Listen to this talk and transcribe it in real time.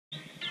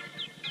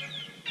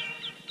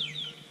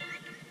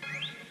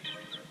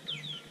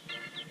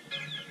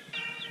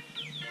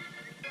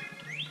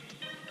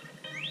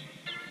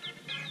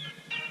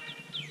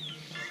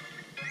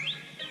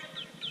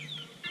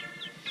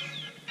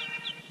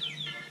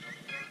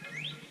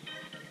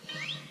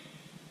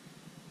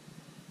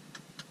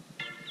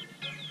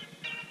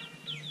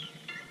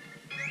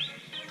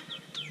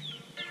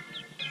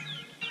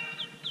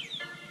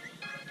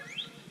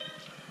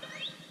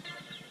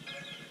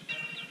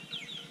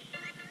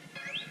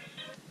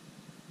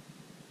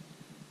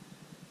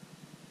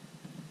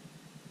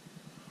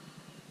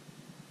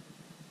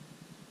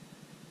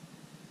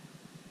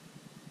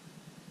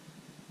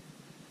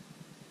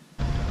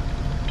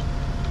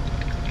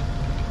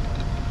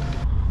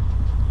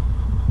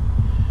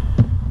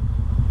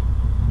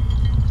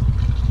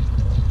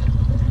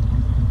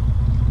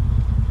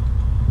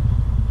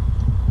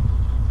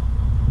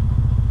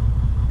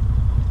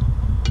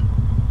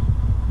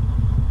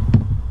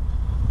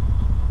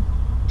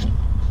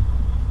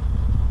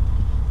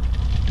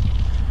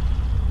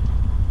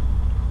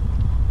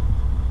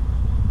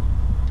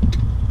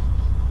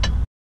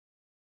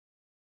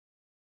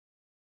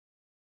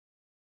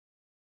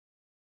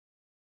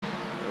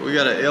We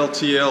got an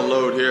LTL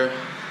load here.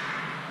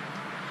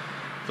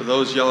 For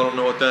those of y'all don't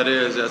know what that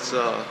is, that's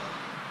a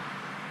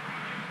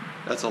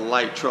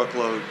light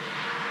truckload.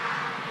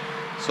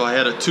 So I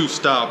had a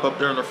 2-stop. Up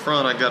there in the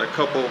front I got a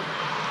couple,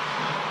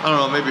 I don't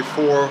know, maybe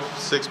 4 or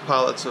 6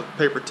 pallets of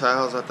paper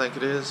towels, I think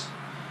it is.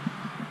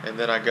 And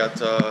then I got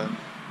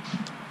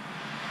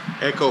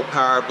Echo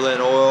Power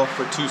Blend oil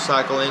for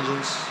 2-cycle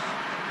engines.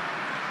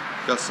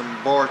 Got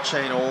some bar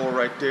chain oil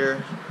right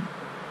there.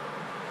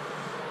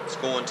 It's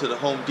going to the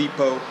Home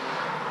Depot.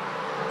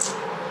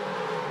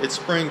 It's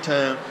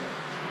springtime.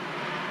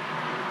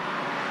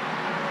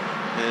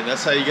 And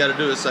that's how you got to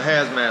do it. It's a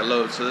hazmat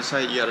load, so that's how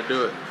you got to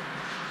do it.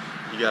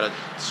 You got to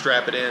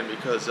strap it in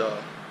because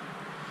DOT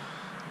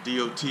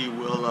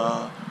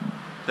will,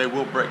 they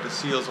will break the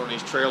seals on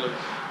these trailers.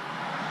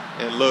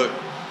 And look,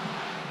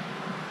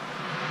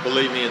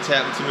 believe me, it's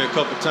happened to me a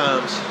couple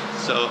times.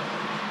 So,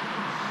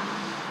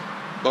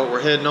 but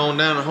we're heading on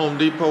down to Home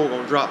Depot. We're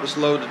gonna drop this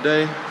load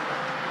today.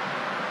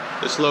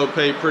 This load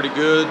paid pretty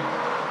good.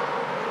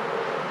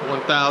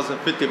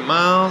 1,050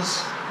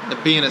 miles.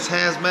 And being as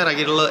hazmat, I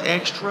get a little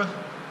extra.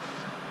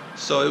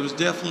 So it's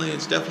definitely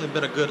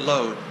been a good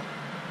load.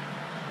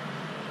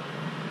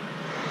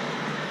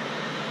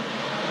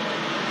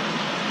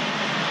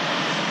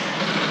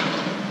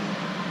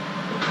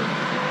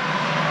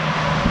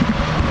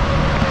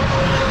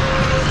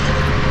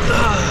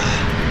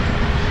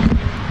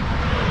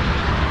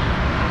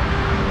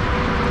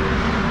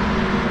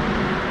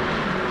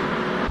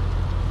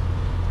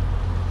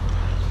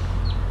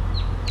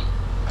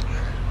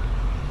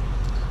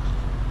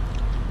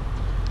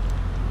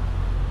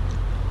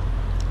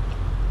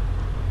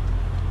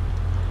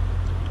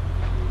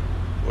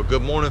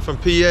 Good morning from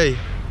PA.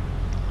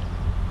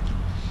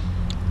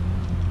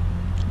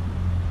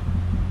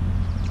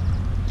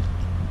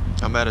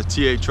 I'm at a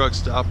TA truck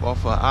stop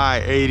off of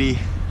I-80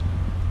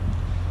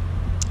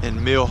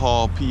 in Mill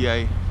Hall,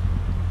 PA.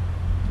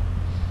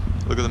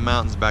 Look at the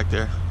mountains back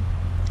there.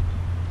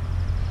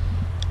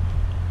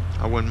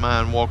 I wouldn't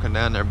mind walking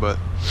down there, but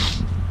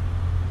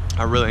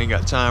I really ain't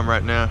got time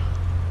right now.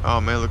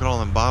 Oh man, look at all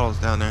them bottles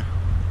down there.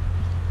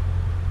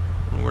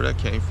 I don't know where that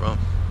came from.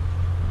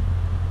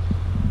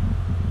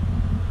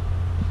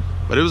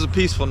 But it was a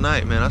peaceful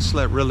night, man. I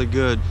slept really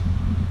good.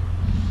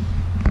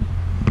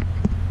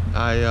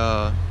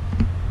 I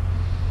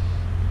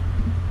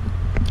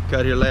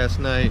got here last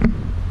night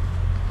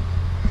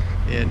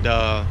and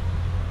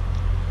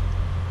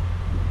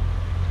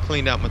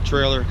cleaned out my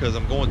trailer because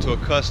I'm going to a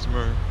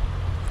customer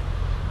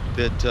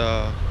that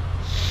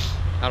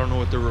I don't know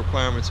what their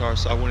requirements are,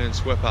 so I went in and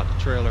swept out the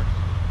trailer.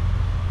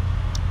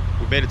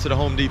 We made it to the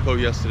Home Depot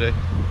yesterday.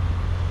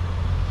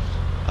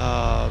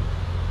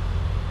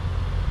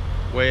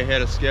 Way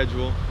ahead of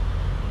schedule.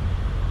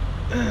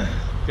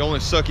 The only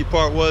sucky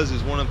part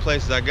is one of the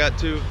places I got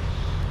to,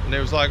 and they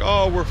was like,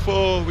 "Oh, we're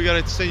full. We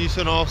gotta send you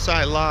to an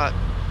off-site lot."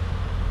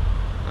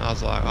 And I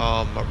was like,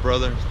 "Oh, my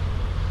brother."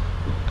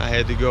 I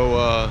had to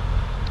go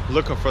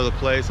looking for the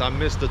place. I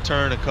missed the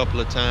turn a couple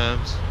of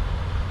times.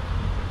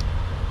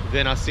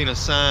 Then I seen a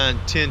sign,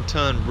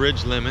 10-ton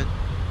bridge limit,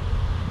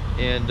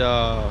 and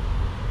I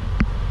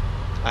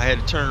had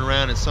to turn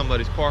around in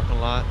somebody's parking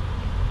lot.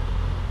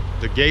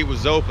 The gate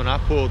was open. I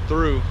pulled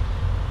through,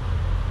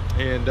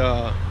 and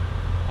all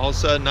of a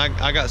sudden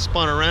I got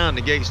spun around.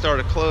 The gate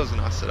started closing.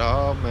 I said,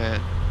 "Oh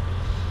man!"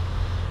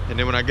 And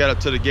then when I got up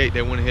to the gate,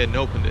 they went ahead and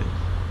opened it.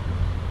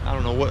 I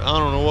don't know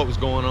what was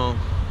going on,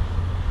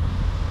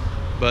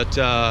 but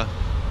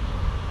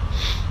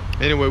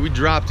anyway, we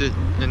dropped it,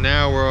 and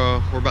now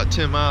we're about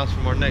 10 miles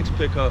from our next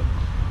pickup.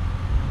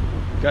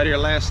 Got here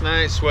last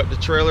night, swept the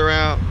trailer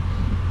out.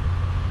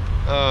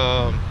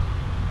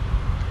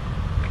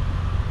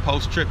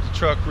 Post-trip the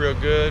truck real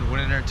good.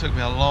 Went in there and took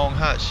me a long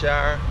hot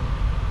shower.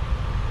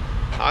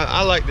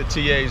 I like the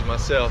TAs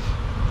myself.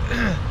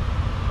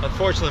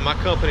 Unfortunately, my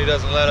company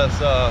doesn't let us,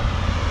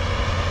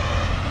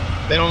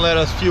 they don't let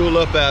us fuel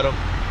up at them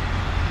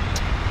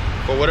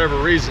for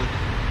whatever reason.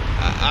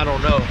 I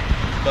don't know,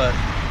 but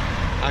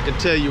I can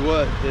tell you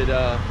what,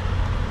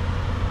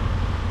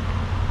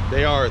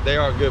 they are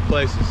good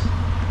places.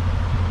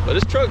 But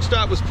this truck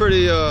stop was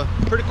pretty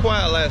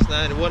quiet last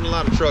night. There wasn't a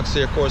lot of trucks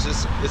here. Of course,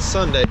 it's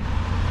Sunday.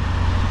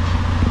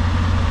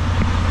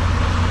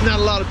 Not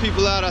a lot of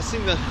people out. I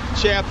seen the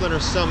chaplain or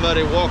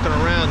somebody walking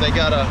around. They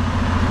got a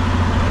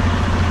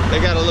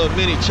little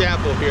mini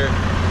chapel here.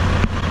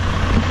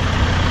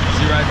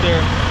 See right there?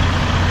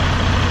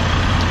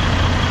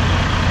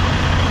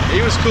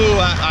 He was cool.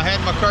 I had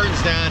my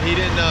curtains down. He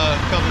didn't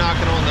come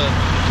knocking on the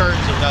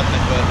curtains or nothing,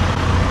 but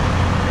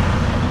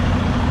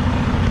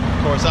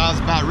of course I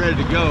was about ready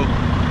to go.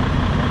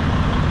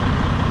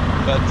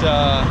 But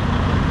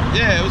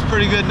yeah, it was a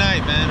pretty good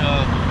night, man.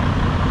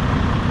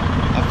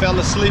 I fell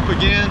asleep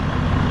again.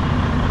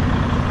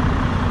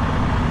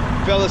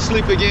 Fell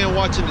asleep again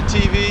watching the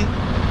TV.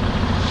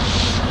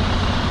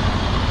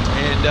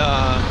 And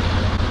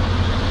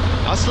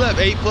I slept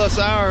 8+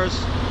 hours.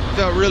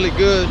 Felt really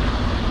good.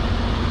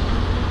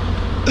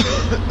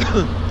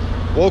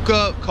 Woke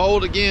up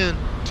cold again.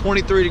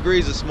 23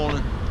 degrees this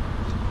morning.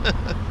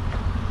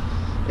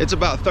 It's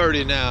about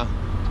 30 now.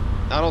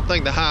 I don't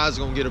think the high is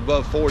gonna get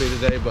above 40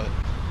 today, but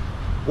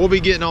we'll be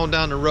getting on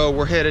down the road.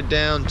 We're headed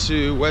down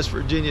to West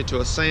Virginia to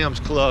a Sam's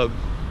Club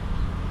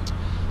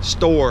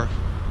store,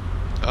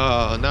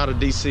 not a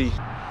DC.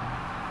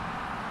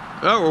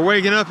 Well, we're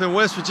waking up in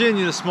West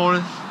Virginia this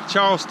morning,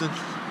 Charleston.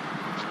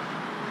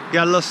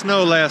 Got a little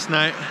snow last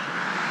night.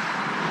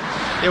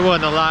 It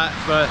wasn't a lot,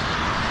 but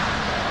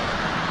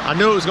I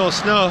knew it was gonna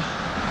snow.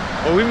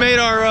 Well, we made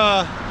our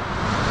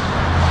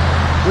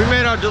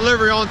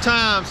delivery on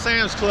time,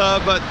 Sam's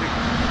Club, but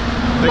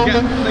the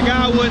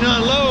guy wouldn't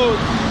unload.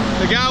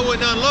 The guy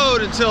wouldn't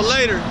unload until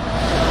later,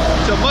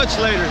 until much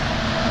later.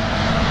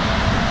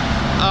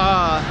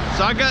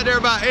 So I got there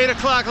about 8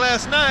 o'clock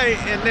last night,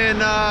 and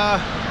then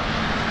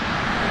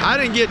I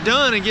didn't get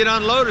done and get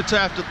unloaded till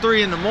after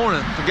 3 in the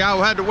morning. The guy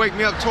had to wake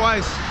me up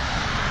twice.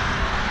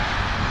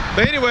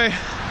 But anyway,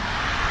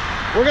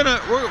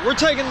 we're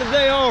taking the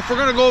day off. We're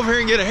gonna go over here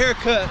and get a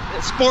haircut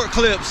at Sport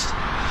Clips,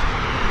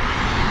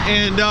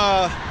 and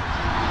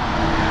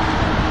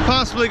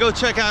possibly go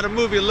check out a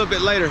movie a little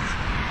bit later.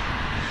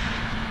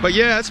 But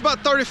yeah, it's about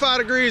 35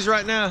 degrees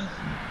right now.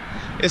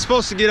 It's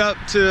supposed to get up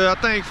to, I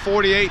think,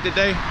 48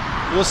 today.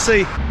 We'll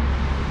see.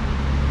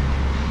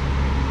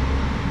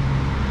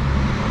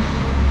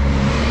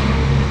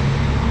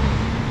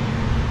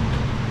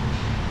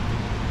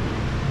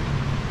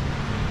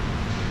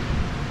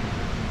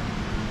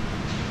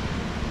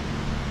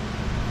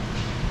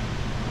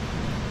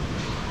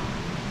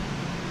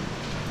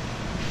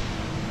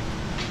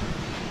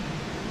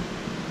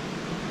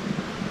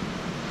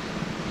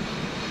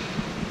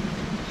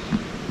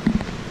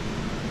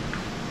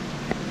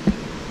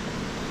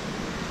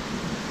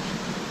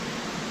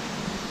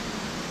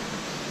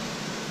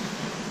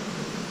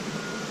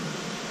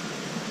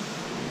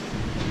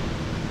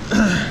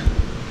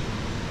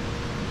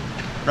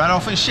 Right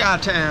off in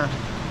Chi-Town.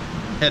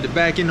 Had to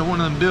back into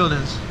one of them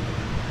buildings,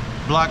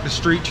 block the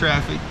street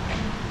traffic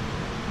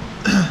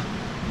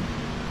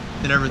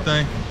and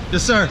everything.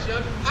 Yes, sir.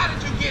 How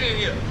did you get in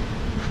here?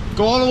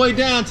 Go all the way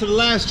down to the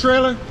last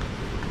trailer.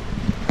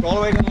 Go all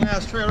the way to the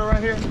last trailer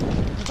right here.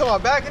 You talking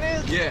about backing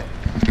in? Yeah.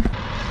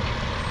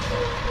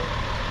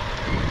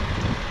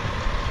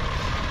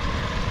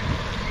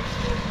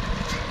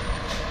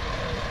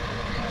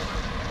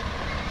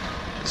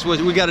 That's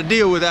what we got to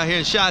deal with out here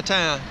in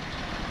Chi-Town.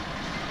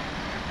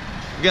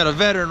 We got a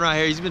veteran right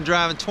here. He's been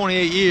driving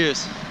 28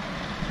 years.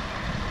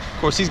 Of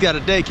course, he's got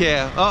a day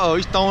cab. Uh-oh,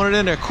 he's throwing it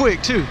in there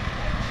quick, too.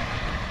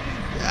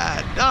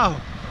 God, no.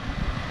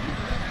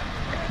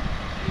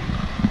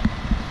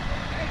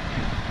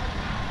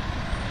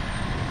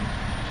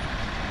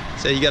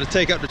 So you got to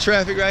take up the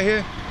traffic right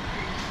here.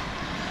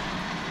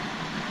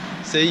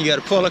 See, you got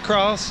to pull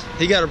across.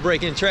 He got to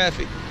break in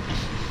traffic.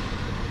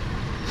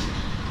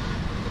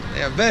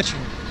 Yeah,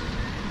 veteran.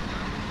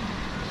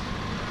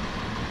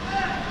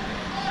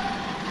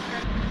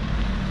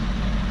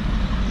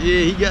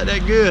 Yeah, he got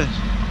that good.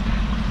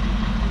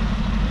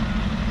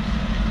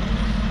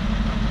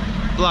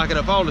 Blocking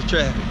up all the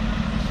traffic.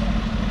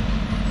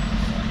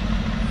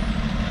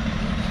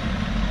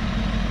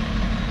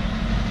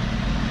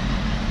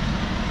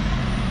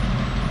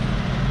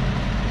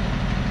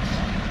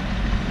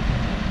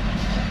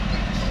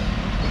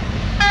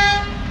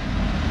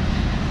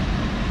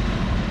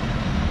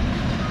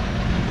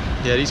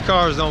 Yeah, these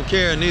cars don't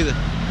care neither.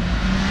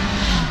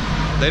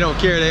 They don't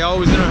care, they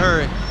always in a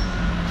hurry.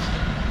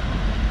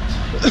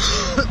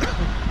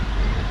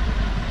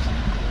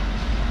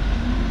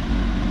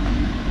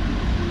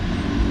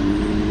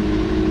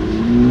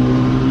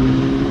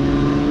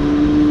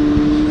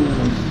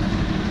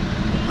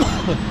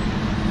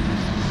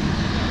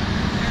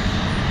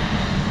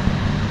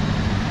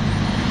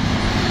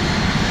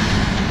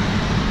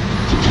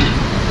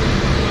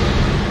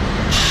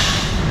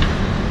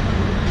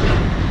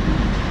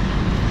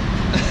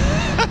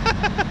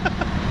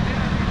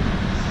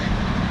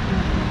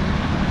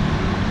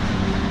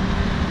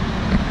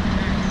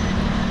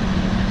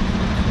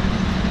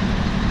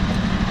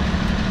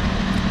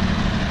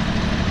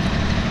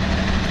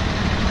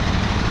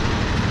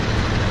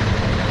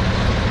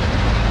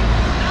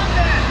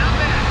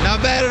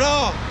 Not bad at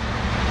all.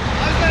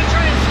 I was going to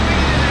try and swing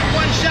it in that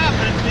one shot,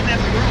 but I didn't have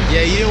the room.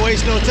 Yeah, you didn't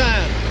waste no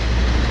time.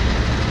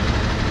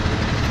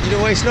 You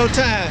didn't waste no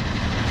time.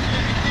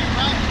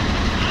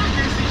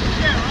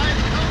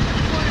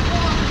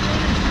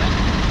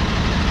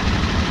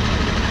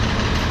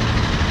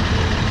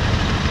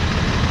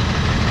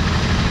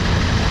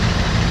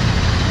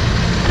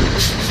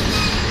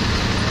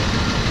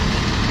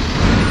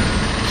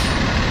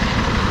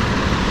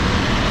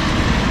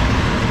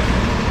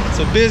 It's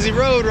a busy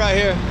road right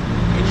here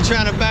when you're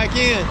trying to back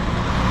in.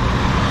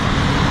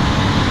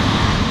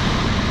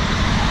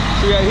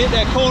 So you gotta hit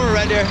that corner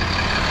right there.